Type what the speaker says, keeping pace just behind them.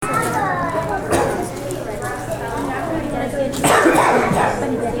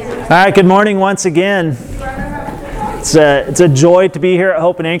right, good morning once again. It's a joy to be here at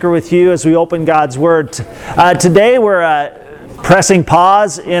Hope and Anchor with you as we open God's Word. Today we're pressing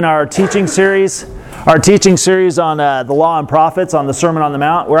pause in our teaching series on the Law and Prophets, on the Sermon on the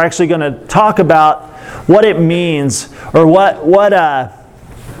Mount. We're actually going to talk about what it means, or what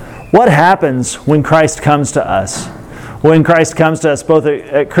happens when Christ comes to us. When Christ comes to us, both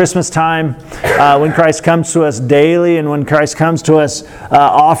at Christmas time, when Christ comes to us daily, and when Christ comes to us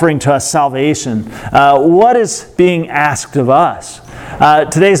offering to us salvation. What is being asked of us?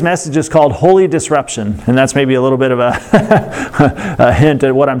 Today's message is called Holy Disruption, and that's maybe a little bit of a hint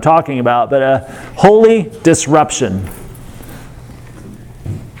at what I'm talking about, but Holy Disruption.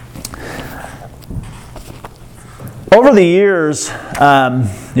 Over the years,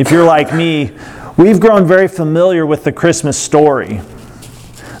 if you're like me, we've grown very familiar with the Christmas story.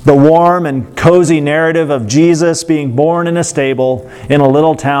 The warm and cozy narrative of Jesus being born in a stable in a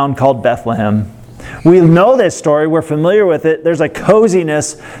little town called Bethlehem. We know this story. We're familiar with it. There's a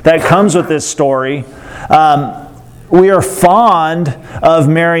coziness that comes with this story. We are fond of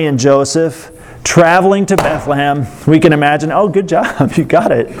Mary and Joseph traveling to Bethlehem. We can imagine, oh, good job. You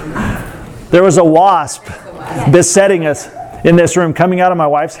got it. There was a wasp besetting us in this room, coming out of my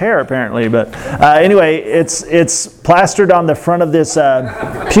wife's hair, apparently. But anyway, it's plastered on the front of this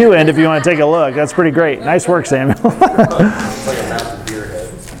pew end if you want to take a look. That's pretty great. Nice work, Samuel.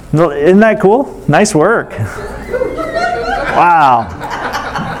 Isn't that cool? Nice work. Wow.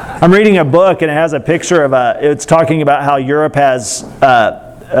 I'm reading a book, and it has a picture of it's talking about how Europe has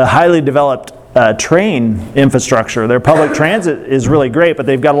a highly developed train infrastructure. Their public transit is really great, but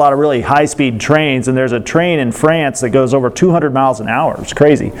they've got a lot of really high-speed trains, and there's a train in France that goes over 200 miles an hour. It's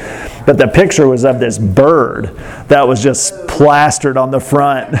crazy. But the picture was of this bird that was just plastered on the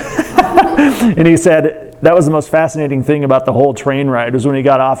front. And he said that was the most fascinating thing about the whole train ride, was when he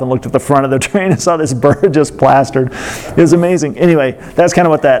got off and looked at the front of the train and saw this bird just plastered. It was amazing. Anyway, that's kind of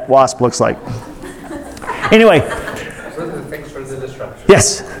what that wasp looks like. Anyway. Thanks for the disruption.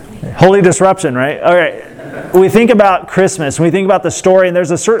 Yes. Holy disruption, right? All right. We think about Christmas, we think about the story, and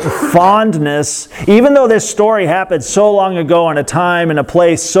there's a certain fondness. Even though this story happened so long ago in a time and a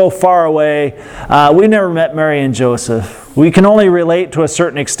place so far away, we never met Mary and Joseph. We can only relate to a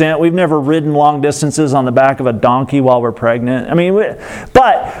certain extent. We've never ridden long distances on the back of a donkey while we're pregnant.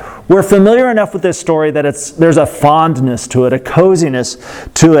 But we're familiar enough with this story that there's a fondness to it, a coziness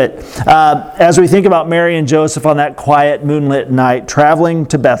to it. As we think about Mary and Joseph on that quiet moonlit night, traveling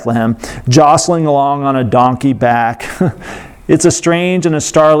to Bethlehem, jostling along on a donkey back. It's a strange and a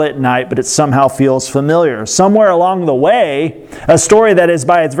starlit night, but it somehow feels familiar. Somewhere along the way, a story that is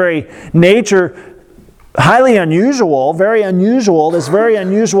by its very nature highly unusual, this very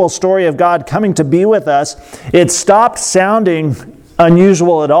unusual story of God coming to be with us, it stopped sounding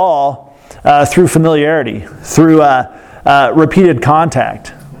unusual at all through familiarity, through repeated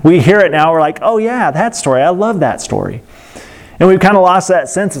contact. We hear it now, we're like, oh yeah, that story, I love that story. And we've kind of lost that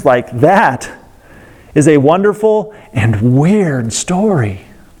sense. It's like, that is a wonderful and weird story.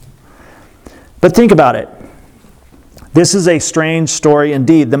 But think about it. This is a strange story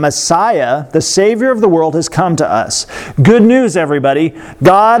indeed. The Messiah, the Savior of the world, has come to us. Good news, everybody.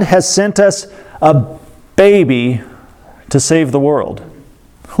 God has sent us a baby to save the world.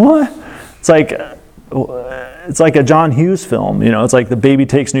 What? It's like a John Hughes film. It's like The Baby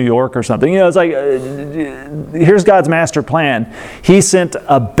Takes New York or something. It's like, here's God's master plan. He sent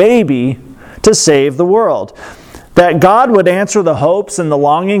a baby to save the world. That God would answer the hopes and the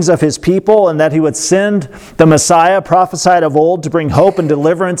longings of His people, and that He would send the Messiah prophesied of old to bring hope and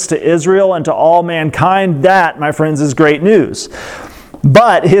deliverance to Israel and to all mankind, that, my friends, is great news.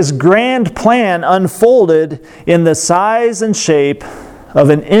 But His grand plan unfolded in the size and shape of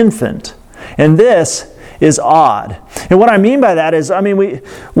an infant. And this is odd. And what I mean by that is, we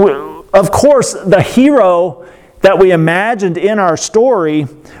of course, the hero that we imagined in our story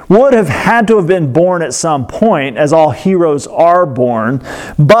would have had to have been born at some point, as all heroes are born.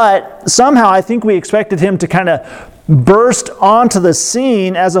 But somehow I think we expected him to kind of burst onto the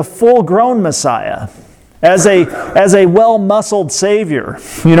scene as a full-grown Messiah, as a well-muscled Savior.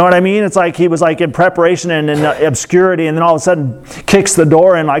 You know what I mean? It's like he was like in preparation and in obscurity, and then all of a sudden kicks the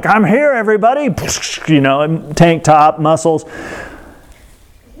door in like, I'm here, everybody! Tank top, muscles.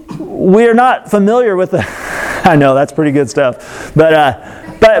 We're not familiar with I know, that's pretty good stuff.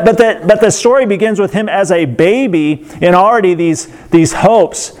 But the story begins with him as a baby, and already these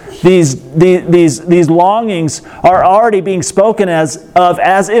hopes, these longings are already being spoken as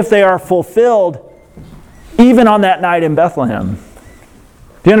if they are fulfilled even on that night in Bethlehem.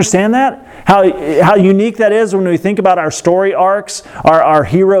 Do you understand that? How unique that is when we think about our story arcs, our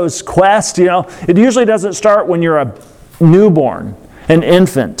hero's quest. It usually doesn't start when you're a newborn, an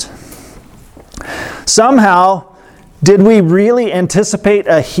infant. Somehow, did we really anticipate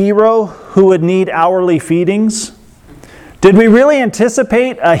a hero who would need hourly feedings? Did we really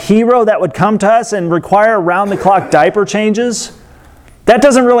anticipate a hero that would come to us and require round-the-clock diaper changes? That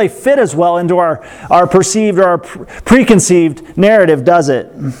doesn't really fit as well into our perceived or our preconceived narrative, does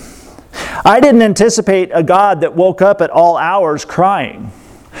it? I didn't anticipate a God that woke up at all hours crying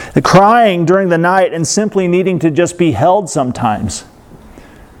during the night and simply needing to just be held sometimes.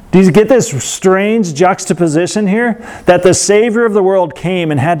 Do you get this strange juxtaposition here? That the Savior of the world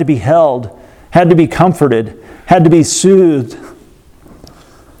came and had to be held, had to be comforted, had to be soothed.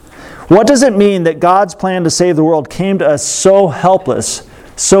 What does it mean that God's plan to save the world came to us so helpless,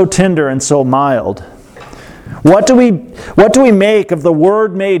 so tender, and so mild? What do we make of the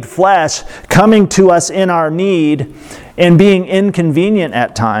Word made flesh coming to us in our need and being inconvenient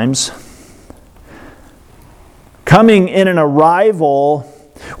at times? Coming in an arrival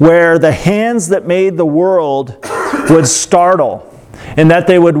where the hands that made the world would startle and that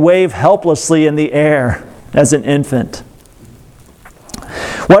they would wave helplessly in the air as an infant.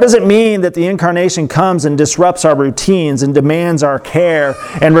 What does it mean that the incarnation comes and disrupts our routines and demands our care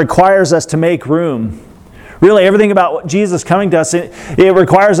and requires us to make room? Really, everything about Jesus coming to us, it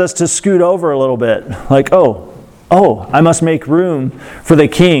requires us to scoot over a little bit. Like, oh, I must make room for the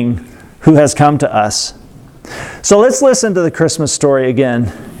King who has come to us. So let's listen to the Christmas story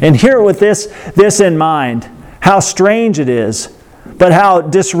again and hear it with this in mind. How strange it is, but how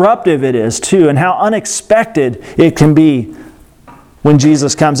disruptive it is too, and how unexpected it can be when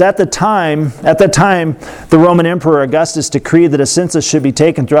Jesus comes. At the time, the Roman Emperor Augustus decreed that a census should be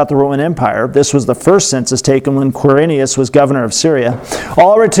taken throughout the Roman Empire. This was the first census taken when Quirinius was governor of Syria.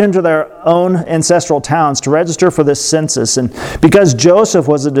 All returned to their own ancestral towns to register for this census. And because Joseph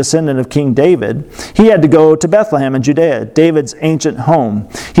was a descendant of King David, he had to go to Bethlehem in Judea, David's ancient home.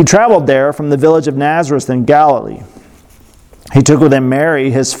 He traveled there from the village of Nazareth in Galilee. He took with him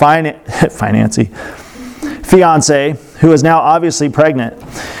Mary, his fiancée, who was now obviously pregnant.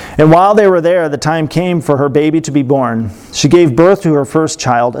 And while they were there, the time came for her baby to be born. She gave birth to her first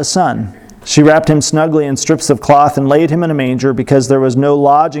child, a son. She wrapped him snugly in strips of cloth and laid him in a manger because there was no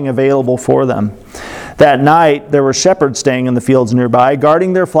lodging available for them. That night, there were shepherds staying in the fields nearby,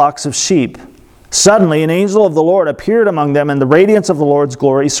 guarding their flocks of sheep. Suddenly, an angel of the Lord appeared among them, and the radiance of the Lord's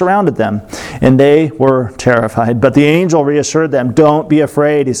glory surrounded them, and they were terrified. But the angel reassured them. "Don't be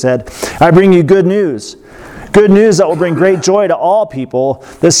afraid," he said. "I bring you good news. Good news that will bring great joy to all people.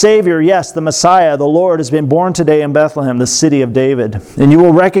 The Savior, yes, the Messiah, the Lord, has been born today in Bethlehem, the city of David. And you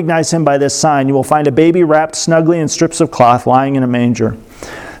will recognize him by this sign. You will find a baby wrapped snugly in strips of cloth, lying in a manger."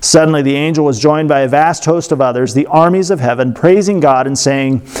 Suddenly the angel was joined by a vast host of others, the armies of heaven, praising God and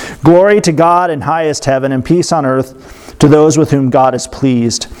saying, "Glory to God in highest heaven, and peace on earth to those with whom God is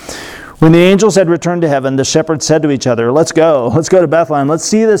pleased." When the angels had returned to heaven, the shepherds said to each other, Let's go to Bethlehem. Let's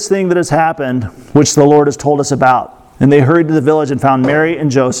see this thing that has happened, which the Lord has told us about." And they hurried to the village and found Mary and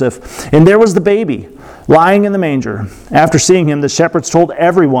Joseph. And there was the baby, lying in the manger. After seeing him, the shepherds told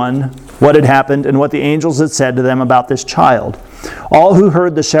everyone what had happened and what the angels had said to them about this child. All who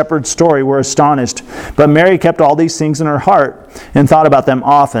heard the shepherd's story were astonished, but Mary kept all these things in her heart and thought about them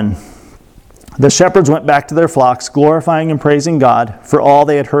often. The shepherds went back to their flocks, glorifying and praising God for all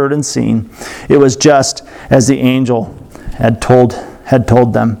they had heard and seen. It was just as the angel had told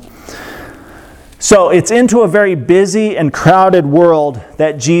them. So it's into a very busy and crowded world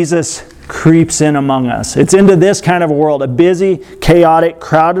that Jesus creeps in among us. It's into this kind of a world, a busy, chaotic,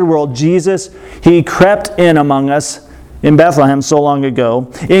 crowded world. Jesus, he crept in among us in Bethlehem so long ago,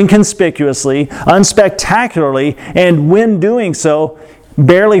 inconspicuously, unspectacularly, and when doing so,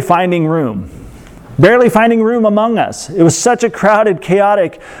 barely finding room. Barely finding room among us. It was such a crowded,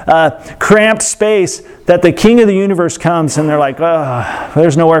 chaotic, cramped space that the King of the universe comes and they're like,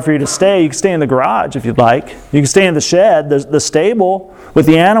 there's nowhere for you to stay. You can stay in the garage if you'd like. You can stay in the shed, the stable with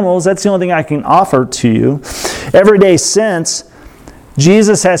the animals. That's the only thing I can offer to you. Every day since,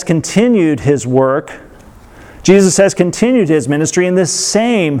 Jesus has continued his work. Jesus has continued his ministry in this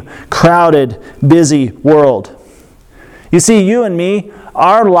same crowded, busy world. You see, you and me,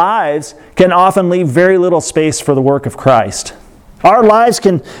 our lives can often leave very little space for the work of Christ. Our lives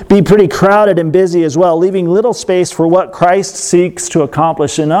can be pretty crowded and busy as well, leaving little space for what Christ seeks to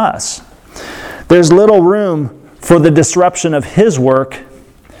accomplish in us. There's little room for the disruption of his work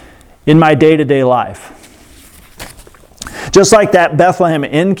in my day-to-day life. Just like that Bethlehem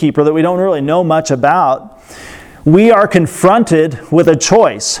innkeeper that we don't really know much about, we are confronted with a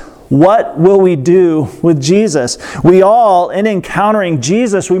choice. What will we do with Jesus? We all, in encountering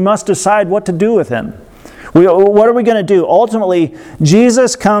Jesus, we must decide what to do with him. What are we going to do? Ultimately,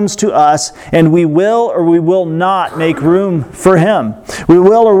 Jesus comes to us, and we will or we will not make room for him. We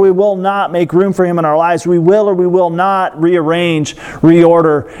will or we will not make room for him in our lives. We will or we will not rearrange,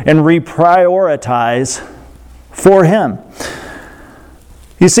 reorder, and reprioritize for him.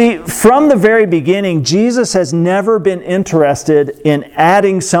 You see, from the very beginning, Jesus has never been interested in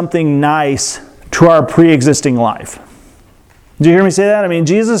adding something nice to our pre-existing life. Did you hear me say that? I mean,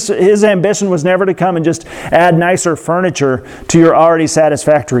 Jesus, his ambition was never to come and just add nicer furniture to your already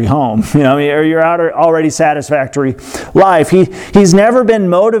satisfactory home, or your already satisfactory life. He's never been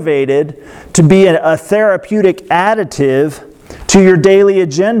motivated to be a therapeutic additive to your daily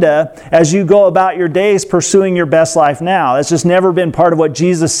agenda as you go about your days pursuing your best life now. That's just never been part of what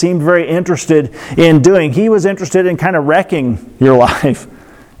Jesus seemed very interested in doing. He was interested in kind of wrecking your life.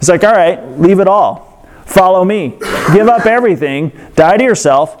 It's like, all right, leave it all. Follow me. Give up everything, die to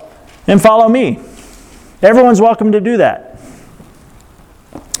yourself, and follow me. Everyone's welcome to do that.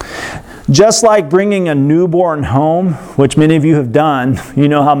 Just like bringing a newborn home, which many of you have done, you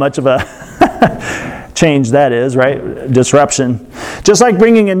know how much of a change that is, right? Disruption. Just like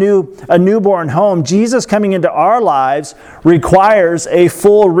bringing a newborn home, Jesus coming into our lives requires a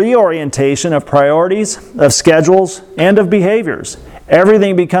full reorientation of priorities, of schedules, and of behaviors.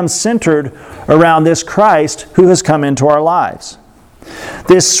 Everything becomes centered around this Christ who has come into our lives.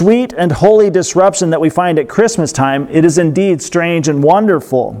 This sweet and holy disruption that we find at Christmas time, it is indeed strange and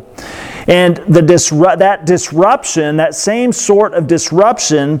wonderful. And that disruption, that same sort of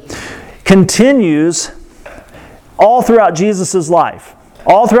disruption, continues all throughout Jesus' life.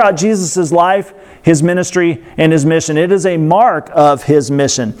 All throughout Jesus' life, his ministry, and his mission. It is a mark of his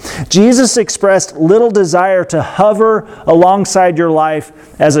mission. Jesus expressed little desire to hover alongside your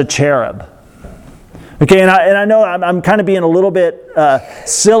life as a cherub. Okay, and I know I'm kind of being a little bit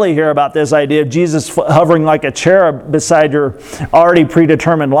silly here about this idea of Jesus hovering like a cherub beside your already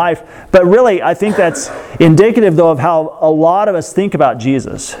predetermined life. But really, I think that's indicative, though, of how a lot of us think about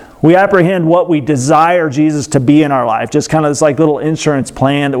Jesus. We apprehend what we desire Jesus to be in our life. Just kind of this like little insurance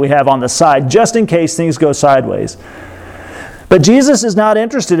plan that we have on the side, just in case things go sideways. But Jesus is not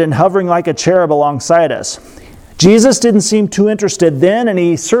interested in hovering like a cherub alongside us. Jesus didn't seem too interested then, and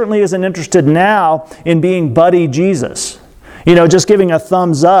he certainly isn't interested now in being buddy Jesus. Just giving a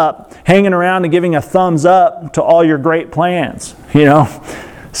thumbs up, hanging around and giving a thumbs up to all your great plans.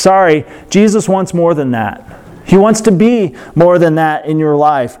 Sorry, Jesus wants more than that. He wants to be more than that in your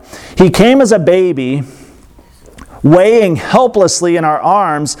life. He came as a baby, weighing helplessly in our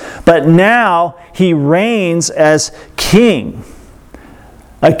arms, but now he reigns as king.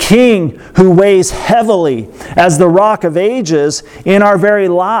 A king who weighs heavily as the rock of ages in our very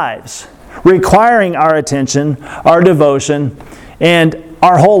lives, requiring our attention, our devotion, and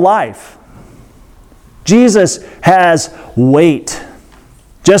our whole life. Jesus has weight.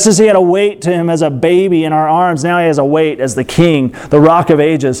 Just as he had a weight to him as a baby in our arms, now he has a weight as the king, the rock of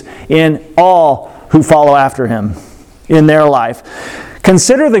ages, in all who follow after him in their life.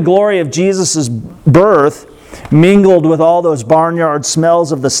 Consider the glory of Jesus' birth mingled with all those barnyard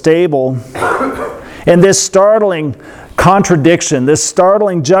smells of the stable. And this startling contradiction, this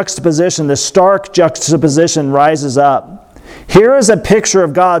startling juxtaposition, this stark juxtaposition rises up. Here is a picture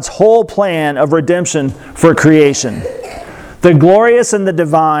of God's whole plan of redemption for creation. The glorious and the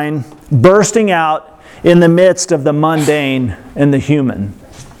divine bursting out in the midst of the mundane and the human.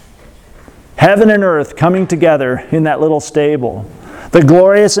 Heaven and earth coming together in that little stable. The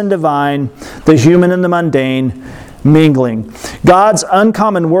glorious and divine, the human and the mundane mingling. God's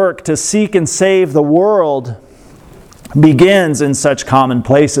uncommon work to seek and save the world begins in such common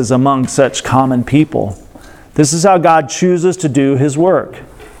places among such common people. This is how God chooses to do his work.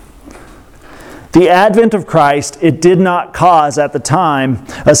 The advent of Christ, it did not cause at the time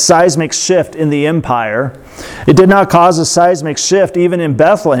a seismic shift in the empire. It did not cause a seismic shift even in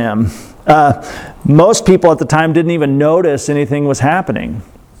Bethlehem. Most people at the time didn't even notice anything was happening.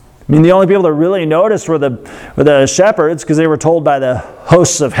 I mean, the only people that really noticed were the shepherds, because they were told by the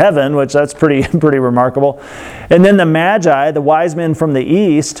hosts of heaven, which that's pretty remarkable. And then the magi, the wise men from the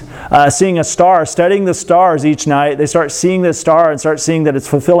east, seeing a star, studying the stars each night. They start seeing this star and start seeing that it's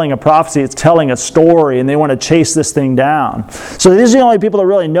fulfilling a prophecy. It's telling a story, and they want to chase this thing down. So these are the only people that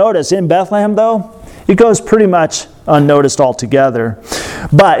really notice. In Bethlehem, though, it goes pretty much unnoticed altogether.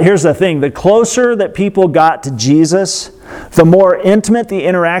 But here's the thing. The closer that people got to Jesus, the more intimate the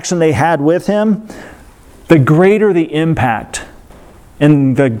interaction they had with him, the greater the impact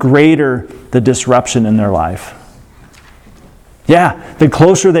and the greater the disruption in their life. Yeah, the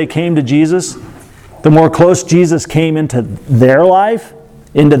closer they came to Jesus, the more close Jesus came into their life,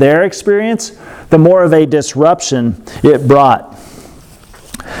 into their experience, the more of a disruption it brought.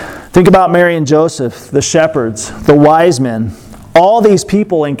 Think about Mary and Joseph, the shepherds, the wise men. All these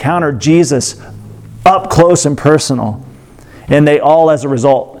people encountered Jesus up close and personal, and they all, as a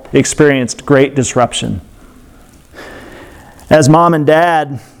result, experienced great disruption. As mom and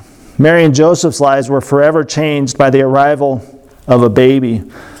dad, Mary and Joseph's lives were forever changed by the arrival of a baby.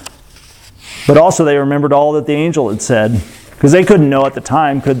 But also they remembered all that the angel had said, because they couldn't know at the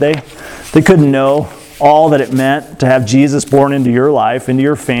time, could they? They couldn't know all that it meant to have Jesus born into your life, into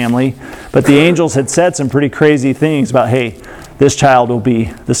your family. But the angels had said some pretty crazy things about, hey, this child will be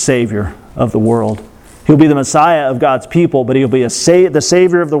the Savior of the world. He'll be the Messiah of God's people, but he'll be the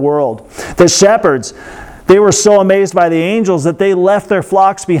Savior of the world. The shepherds, they were so amazed by the angels that they left their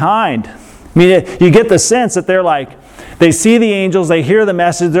flocks behind. I mean, you get the sense that they're like, they see the angels, they hear the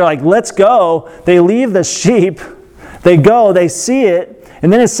message, they're like, let's go. They leave the sheep, they go, they see it,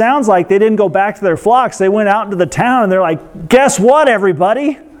 and then it sounds like they didn't go back to their flocks. They went out into the town and they're like, guess what,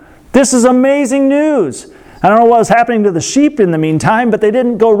 everybody? This is amazing news. I don't know what was happening to the sheep in the meantime, but they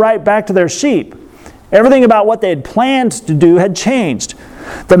didn't go right back to their sheep. Everything about what they had planned to do had changed.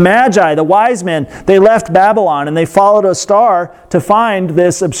 The Magi, the wise men, they left Babylon and they followed a star to find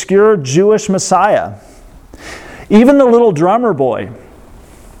this obscure Jewish Messiah. Even the little drummer boy,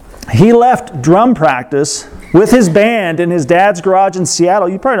 he left drum practice with his band in his dad's garage in Seattle.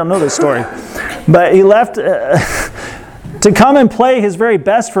 You probably don't know this story. But he left to come and play his very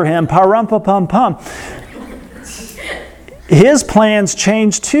best for him, pa-rum-pa-pum-pum. His plans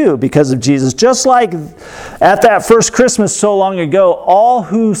changed too because of Jesus. Just like at that first Christmas so long ago, all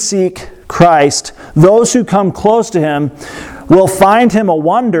who seek Christ, those who come close to him, will find him a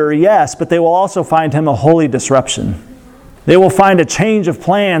wonder, yes, but they will also find him a holy disruption. They will find a change of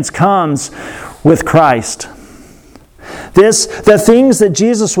plans comes with Christ. The things that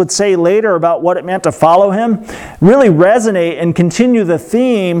Jesus would say later about what it meant to follow him really resonate and continue the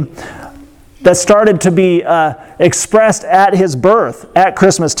theme that started to be expressed at his birth at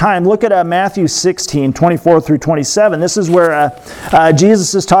Christmas time. Look at Matthew 16, 24 through 27. This is where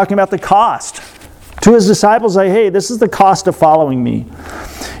Jesus is talking about the cost. To his disciples, like, hey, this is the cost of following me.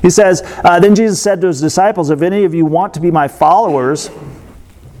 He says, then Jesus said to his disciples, if any of you want to be my followers,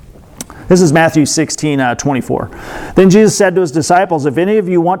 this is Matthew 16, 24. Then Jesus said to his disciples, if any of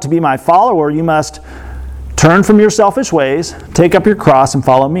you want to be my follower, you must turn from your selfish ways, take up your cross, and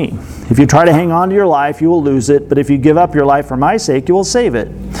follow me. If you try to hang on to your life, you will lose it. But if you give up your life for my sake, you will save it.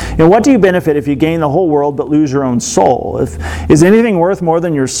 And what do you benefit if you gain the whole world but lose your own soul? Is anything worth more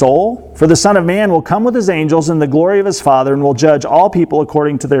than your soul? For the Son of Man will come with his angels in the glory of his Father and will judge all people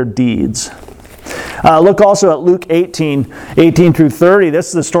according to their deeds. Look also at Luke 18 through 30. This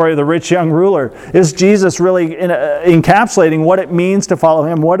is the story of the rich young ruler. Is Jesus really encapsulating what it means to follow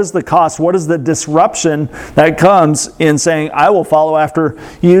him? What is the cost? What is the disruption that comes in saying, I will follow after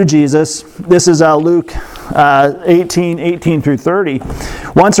you, Jesus? This is Luke 18 through 30.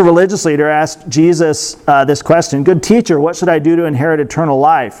 Once a religious leader asked Jesus this question, good teacher, what should I do to inherit eternal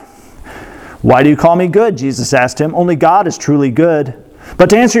life? Why do you call me good? Jesus asked him. Only God is truly good.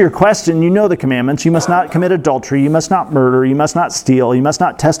 But to answer your question, you know the commandments. You must not commit adultery. You must not murder. You must not steal. You must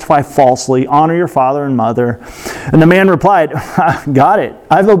not testify falsely. Honor your father and mother. And the man replied, got it.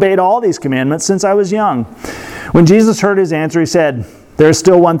 I've obeyed all these commandments since I was young. When Jesus heard his answer, he said, there's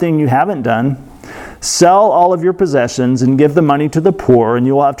still one thing you haven't done. Sell all of your possessions and give the money to the poor, and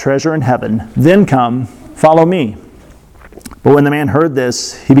you will have treasure in heaven. Then come, follow me. But when the man heard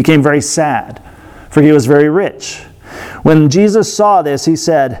this, he became very sad, for he was very rich. When Jesus saw this, he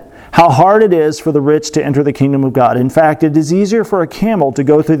said, how hard it is for the rich to enter the kingdom of God. In fact, it is easier for a camel to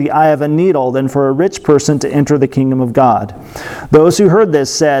go through the eye of a needle than for a rich person to enter the kingdom of God. Those who heard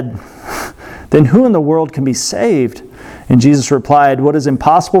this said, then who in the world can be saved? And Jesus replied, what is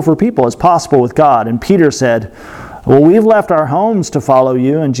impossible for people is possible with God. And Peter said, well, we've left our homes to follow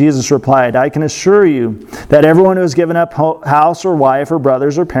you. And Jesus replied, I can assure you that everyone who has given up house or wife or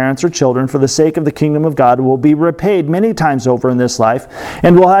brothers or parents or children for the sake of the kingdom of God will be repaid many times over in this life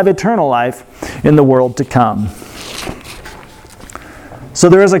and will have eternal life in the world to come. So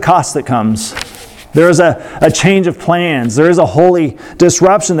there is a cost that comes. There is a change of plans. There is a holy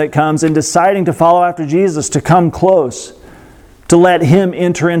disruption that comes in deciding to follow after Jesus, to come close, to let him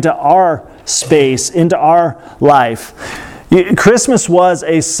enter into our space, into our life. Christmas was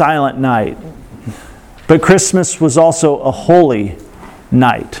a silent night, but Christmas was also a holy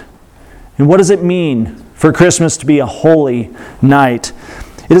night. And what does it mean for Christmas to be a holy night?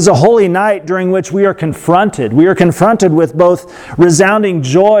 It is a holy night during which we are confronted. We are confronted with both resounding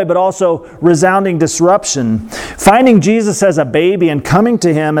joy but also resounding disruption. Finding Jesus as a baby and coming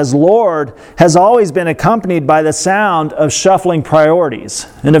to Him as Lord has always been accompanied by the sound of shuffling priorities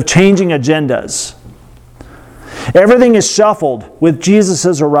and of changing agendas. Everything is shuffled with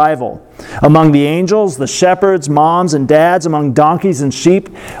Jesus' arrival. Among the angels, the shepherds, moms and dads, among donkeys and sheep,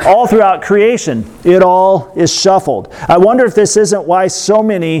 all throughout creation, it all is shuffled. I wonder if this isn't why so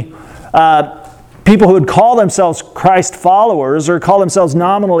many people who would call themselves Christ followers or call themselves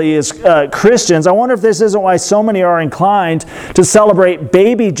nominally as Christians, I wonder if this isn't why so many are inclined to celebrate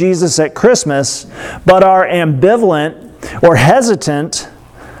baby Jesus at Christmas, but are ambivalent or hesitant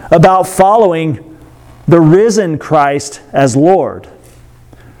about following the risen Christ as Lord.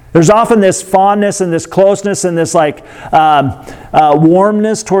 There's often this fondness and this closeness and this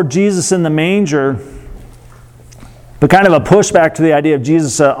warmness toward Jesus in the manger, but kind of a pushback to the idea of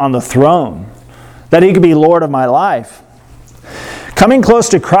Jesus on the throne, that He could be Lord of my life. Coming close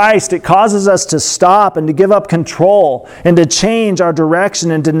to Christ, it causes us to stop and to give up control and to change our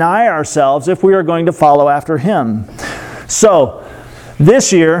direction and deny ourselves if we are going to follow after Him. So,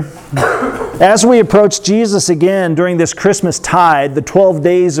 this year, as we approach Jesus again during this Christmas tide, the 12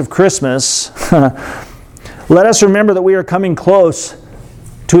 days of Christmas, let us remember that we are coming close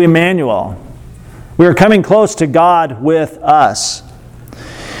to Emmanuel. We are coming close to God with us.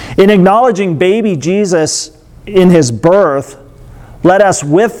 In acknowledging baby Jesus in His birth, let us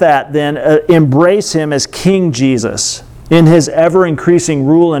with that then embrace Him as King Jesus in His ever-increasing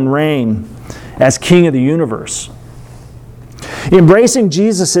rule and reign as King of the universe. Embracing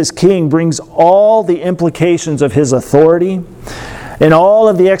Jesus as King brings all the implications of His authority and all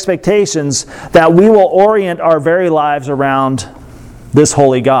of the expectations that we will orient our very lives around this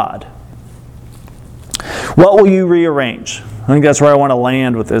holy God. What will you rearrange? I think that's where I want to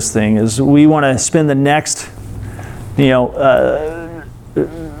land with this thing, is we want to spend the next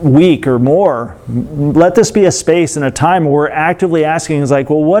week or more, let this be a space and a time where we're actively asking,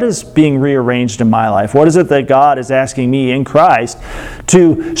 what is being rearranged in my life? What is it that God is asking me in Christ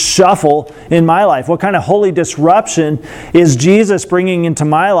to shuffle in my life? What kind of holy disruption is Jesus bringing into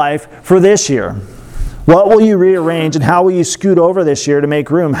my life for this year? What will you rearrange and how will you scoot over this year to make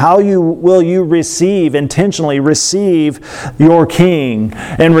room? How will you intentionally receive your King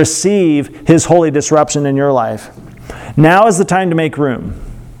and receive His holy disruption in your life? Now is the time to make room.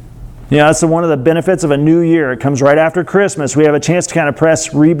 That's one of the benefits of a new year. It comes right after Christmas. We have a chance to kind of press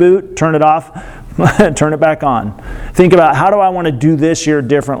reboot, turn it off, turn it back on. Think about, how do I want to do this year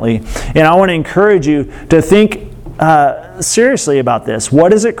differently? And I want to encourage you to think seriously about this.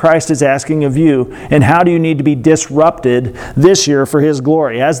 What is it Christ is asking of you, and how do you need to be disrupted this year for His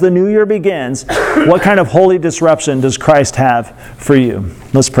glory? As the new year begins, what kind of holy disruption does Christ have for you?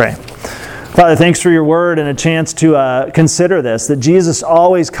 Let's pray. Father, thanks for your word and a chance to consider this, that Jesus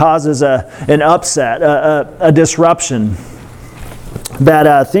always causes an upset, a disruption,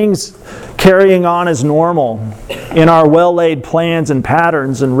 that things carrying on as normal in our well-laid plans and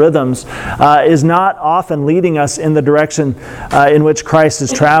patterns and rhythms is not often leading us in the direction in which Christ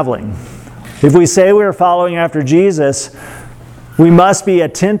is traveling. If we say we are following after Jesus, we must be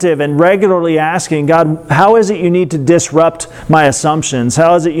attentive and regularly asking, God, how is it you need to disrupt my assumptions?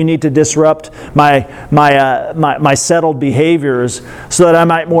 How is it you need to disrupt my settled behaviors so that I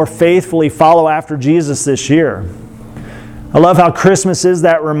might more faithfully follow after Jesus this year? I love how Christmas is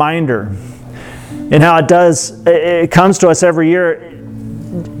that reminder, and how it comes to us every year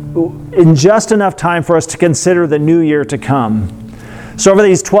in just enough time for us to consider the new year to come. So over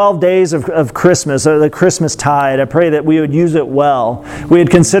these 12 days of Christmas, or the Christmas tide, I pray that we would use it well. We would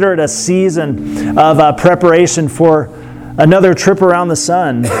consider it a season of preparation for another trip around the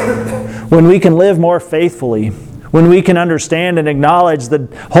sun, when we can live more faithfully, when we can understand and acknowledge the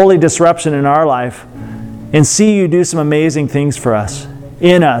holy disruption in our life, and see you do some amazing things for us,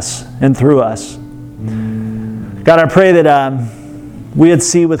 in us, and through us. God, I pray that we would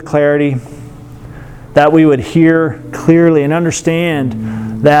see with clarity, that we would hear clearly and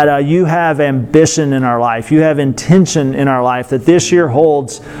understand that you have ambition in our life. You have intention in our life, that this year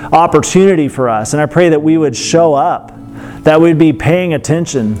holds opportunity for us. And I pray that we would show up, that we'd be paying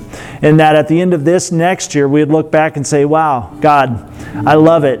attention, and that at the end of this next year, we'd look back and say, wow, God, I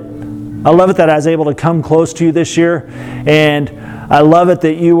love it. I love it that I was able to come close to you this year, and I love it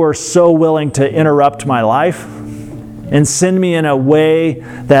that you were so willing to interrupt my life and send me in a way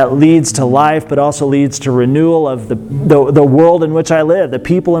that leads to life, but also leads to renewal of the world in which I live, the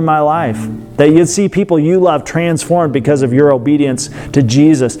people in my life. That you'd see people you love transformed because of your obedience to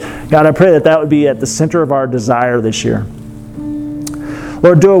Jesus. God, I pray that would be at the center of our desire this year.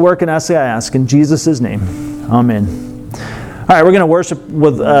 Lord, do a work in us, I ask, in Jesus' name. Amen. All right, we're going to worship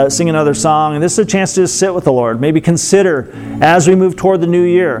with sing another song, and this is a chance to just sit with the Lord. Maybe consider, as we move toward the new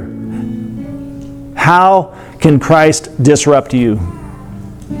year, how can Christ disrupt you?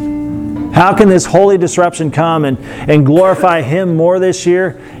 How can this holy disruption come and glorify Him more this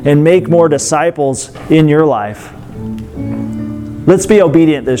year and make more disciples in your life? Let's be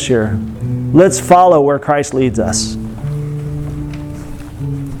obedient this year. Let's follow where Christ leads us.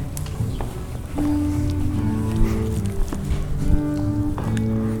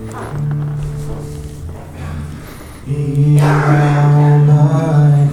 Yeah.